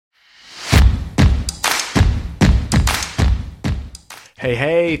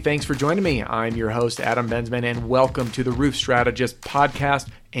Hey, thanks for joining me. I'm your host, Adam Bensman, and welcome to the Roof Strategist podcast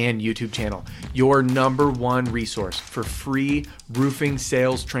and YouTube channel, your number one resource for free roofing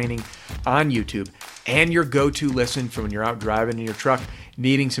sales training on YouTube, and your go-to listen for when you're out driving in your truck,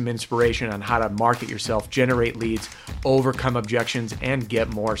 needing some inspiration on how to market yourself, generate leads, overcome objections, and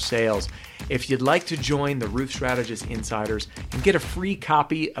get more sales. If you'd like to join the Roof Strategist Insiders and get a free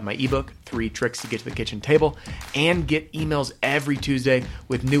copy of my ebook, 3 Tricks to Get to the Kitchen Table, and get emails every Tuesday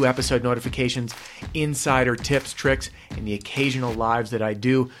with new episode notifications, insider tips, tricks, and the occasional lives that I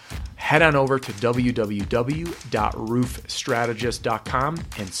do, head on over to www.roofstrategist.com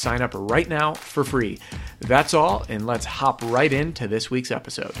and sign up right now for free. That's all, and let's hop right into this week's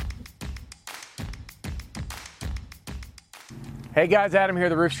episode. Hey guys, Adam here,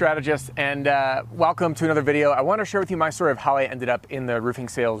 the Roof Strategist, and welcome to another video. I want to share with you my story of how I ended up in the roofing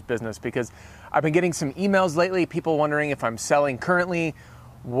sales business, because I've been getting some emails lately, people wondering if I'm selling currently,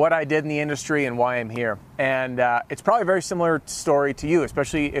 what I did in the industry, and why I'm here. And it's probably a very similar story to you,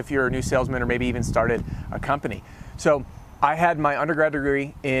 especially if you're a new salesman or maybe even started a company. So I had my undergrad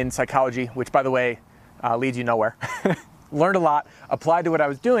degree in psychology, which, by the way, leads you nowhere. Learned a lot, applied to what I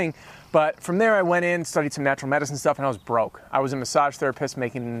was doing, but from there I went in, studied some natural medicine stuff, and I was broke. I was a massage therapist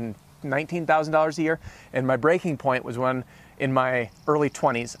making $19,000 a year, and my breaking point was when, in my early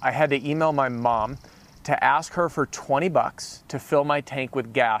 20s, I had to email my mom to ask her for $20 to fill my tank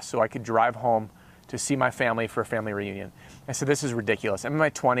with gas so I could drive home to see my family for a family reunion. I said, this is ridiculous. I'm in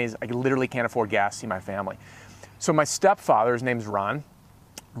my 20s, I literally can't afford gas to see my family. So my stepfather, his name's Ron.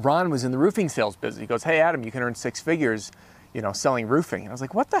 Ron was in the roofing sales business. He goes, hey Adam, you can earn 6 figures, selling roofing. And I was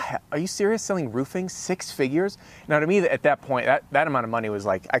like, what the hell? Are you serious, selling roofing, 6 figures? Now to me, at that point, that amount of money was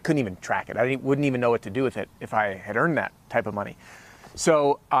like, I couldn't even track it. I wouldn't even know what to do with it if I had earned that type of money.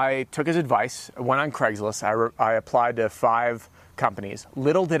 So I took his advice, went on Craigslist. I applied to 5 companies.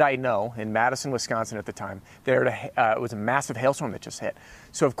 Little did I know, in Madison, Wisconsin at the time, it was a massive hailstorm that just hit.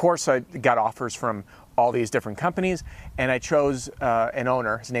 So of course I got offers from all these different companies, and I chose an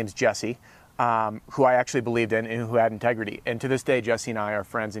owner. His name's Jesse, who I actually believed in and who had integrity. And to this day, Jesse and I are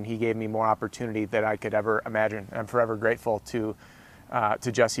friends, and he gave me more opportunity than I could ever imagine. I'm forever grateful to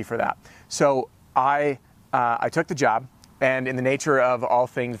Jesse for that. So I took the job. And in the nature of all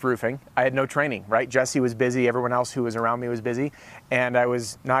things roofing, I had no training, right? Jesse was busy. Everyone else who was around me was busy. And I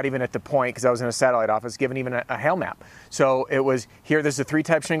was not even at the point, because I was in a satellite office, given even a hail map. So it was, here, this is a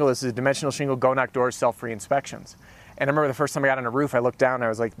 3-type shingle. This is a dimensional shingle. Go knock doors, self-free inspections. And I remember the first time I got on a roof, I looked down and I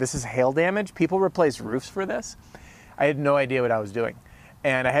was like, this is hail damage? People replace roofs for this? I had no idea what I was doing.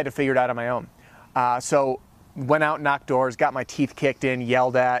 And I had to figure it out on my own. So went out, knocked doors, got my teeth kicked in,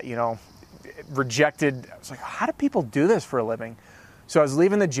 yelled at, rejected. I was like, how do people do this for a living? So I was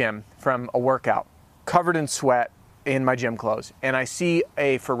leaving the gym from a workout, covered in sweat in my gym clothes, and I see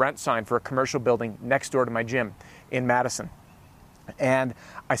a for rent sign for a commercial building next door to my gym in Madison. And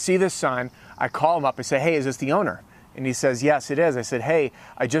I see this sign. I call him up. I say, hey, is this the owner? And he says, yes, it is. I said, hey,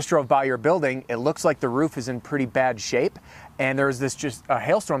 I just drove by your building. It looks like the roof is in pretty bad shape, and there's this just a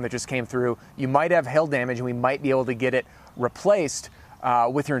hailstorm that just came through. You might have hail damage, and we might be able to get it replaced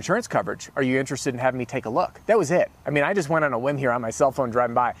with your insurance coverage. Are you interested in having me take a look? That was it. I mean, I just went on a whim here on my cell phone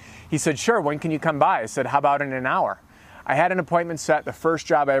driving by. He said, sure, when can you come by? I said, how about in an hour? I had an appointment set. The first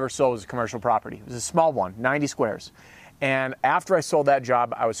job I ever sold was a commercial property. It was a small one, 90 squares. And after I sold that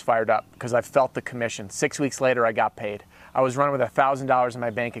job, I was fired up because I felt the commission. 6 weeks later, I got paid. I was running with $1,000 in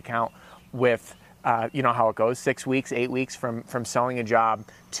my bank account with, you know how it goes, 6 weeks, 8 weeks from selling a job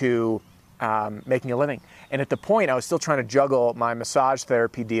to making a living. And at the point, I was still trying to juggle my massage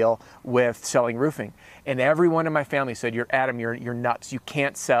therapy deal with selling roofing. And everyone in my family said, Adam, you're nuts. You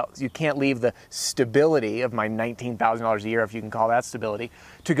can't leave the stability of my $19,000 a year, if you can call that stability,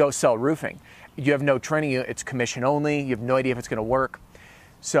 to go sell roofing. You have no training. It's commission only. You have no idea if it's going to work.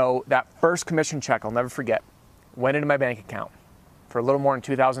 So that first commission check, I'll never forget, went into my bank account for a little more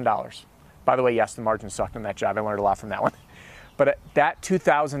than $2,000. By the way, yes, the margin sucked on that job. I learned a lot from that one. But that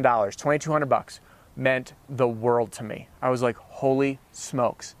 $2,000, $2,200, meant the world to me. I was like, holy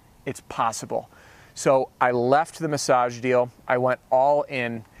smokes, it's possible. So I left the massage deal. I went all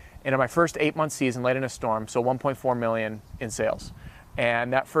in. And in my first 8-month season, late in a storm, so $1.4 million in sales.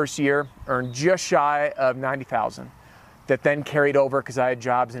 And that first year, earned just shy of $90,000. That then carried over because I had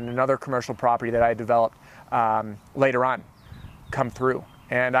jobs in another commercial property that I had developed later on come through.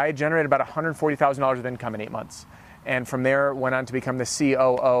 And I generated about $140,000 of income in 8 months. And from there, went on to become the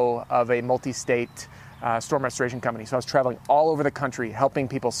COO of a multi-state storm restoration company. So I was traveling all over the country, helping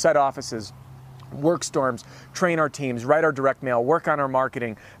people set offices, work storms, train our teams, write our direct mail, work on our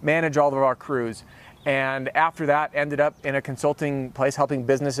marketing, manage all of our crews. And after that, ended up in a consulting place helping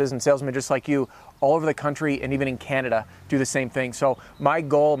businesses and salesmen just like you all over the country and even in Canada do the same thing. So my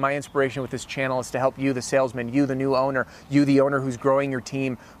goal, my inspiration with this channel is to help you, the salesman, you, the new owner, you, the owner who's growing your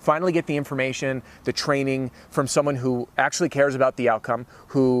team, finally get the information, the training from someone who actually cares about the outcome,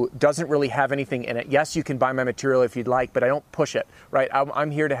 who doesn't really have anything in it. Yes, you can buy my material if you'd like, but I don't push it, right?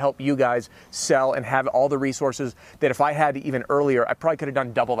 I'm here to help you guys sell and have all the resources that if I had even earlier, I probably could have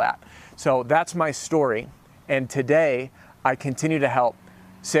done double that. So that's my story. And today, I continue to help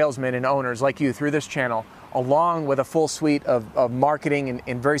salesmen and owners like you through this channel, along with a full suite of marketing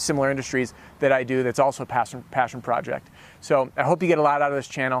in very similar industries that I do that's also a passion project. So I hope you get a lot out of this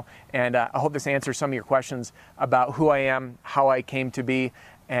channel, and I hope this answers some of your questions about who I am, how I came to be,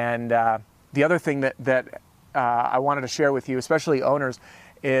 and the other thing that I wanted to share with you, especially owners,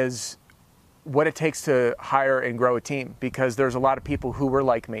 is what it takes to hire and grow a team, because there's a lot of people who were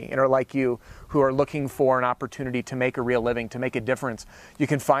like me and are like you who are looking for an opportunity to make a real living, to make a difference. You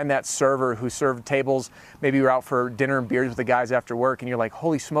can find that server who served tables, maybe you're out for dinner and beers with the guys after work and you're like,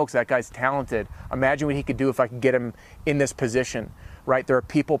 holy smokes, that guy's talented. Imagine what he could do if I could get him in this position, right? They're a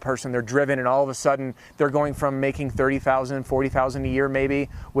people person, they're driven, and all of a sudden they're going from making $30,000, $40,000 a year maybe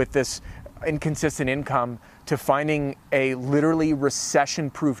with this inconsistent income to finding a literally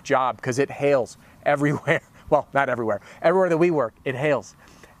recession-proof job, because it hails everywhere. Well, not everywhere. Everywhere that we work, it hails.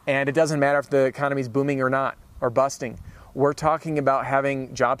 And it doesn't matter if the economy's booming or not, or busting. We're talking about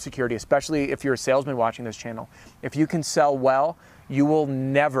having job security, especially if you're a salesman watching this channel. If you can sell well, you will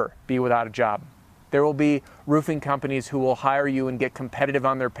never be without a job. There will be roofing companies who will hire you and get competitive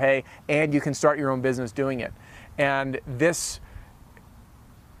on their pay, and you can start your own business doing it. And this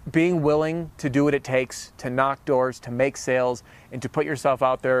being willing to do what it takes to knock doors, to make sales, and to put yourself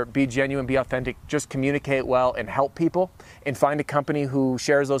out there, be genuine, be authentic, just communicate well and help people, and find a company who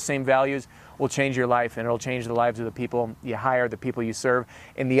shares those same values will change your life, and it'll change the lives of the people you hire, the people you serve.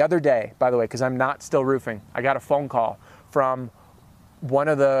 And the other day, by the way, because I'm not still roofing, I got a phone call from one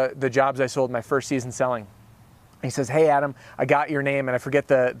of the jobs I sold my first season selling. He says, hey, Adam, I got your name, and I forget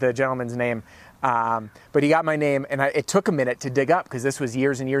the gentleman's name. But he got my name, and it took a minute to dig up because this was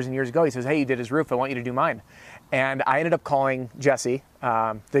years and years and years ago. He says, hey, you did his roof. I want you to do mine. And I ended up calling Jesse,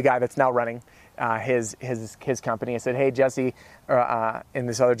 the guy that's now running his company. I said, hey, Jesse, and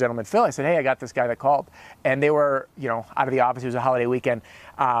this other gentleman, Phil. I said, hey, I got this guy that called. And they were, out of the office. It was a holiday weekend.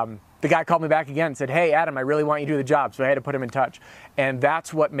 The guy called me back again and said, hey, Adam, I really want you to do the job. So I had to put him in touch. And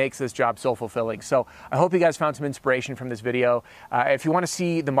that's what makes this job so fulfilling. So I hope you guys found some inspiration from this video. If you want to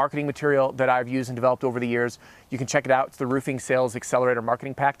see the marketing material that I've used and developed over the years, you can check it out. It's the Roofing Sales Accelerator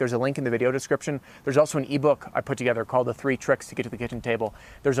Marketing Pack. There's a link in the video description. There's also an ebook I put together called The 3 Tricks to Get to the Kitchen Table.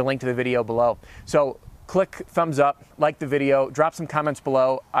 There's a link to the video below. So click thumbs up, like the video, drop some comments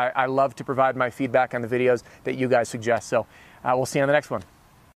below. I love to provide my feedback on the videos that you guys suggest. So we'll see you on the next one.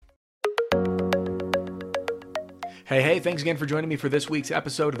 Hey, thanks again for joining me for this week's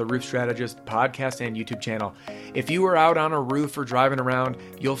episode of the Roof Strategist podcast and YouTube channel. If you were out on a roof or driving around,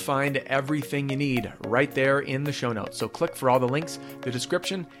 you'll find everything you need right there in the show notes. So click for all the links, the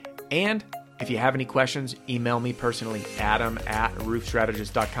description, and if you have any questions, email me personally,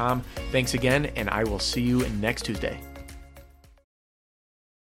 adam@roofstrategist.com. Thanks again, and I will see you next Tuesday.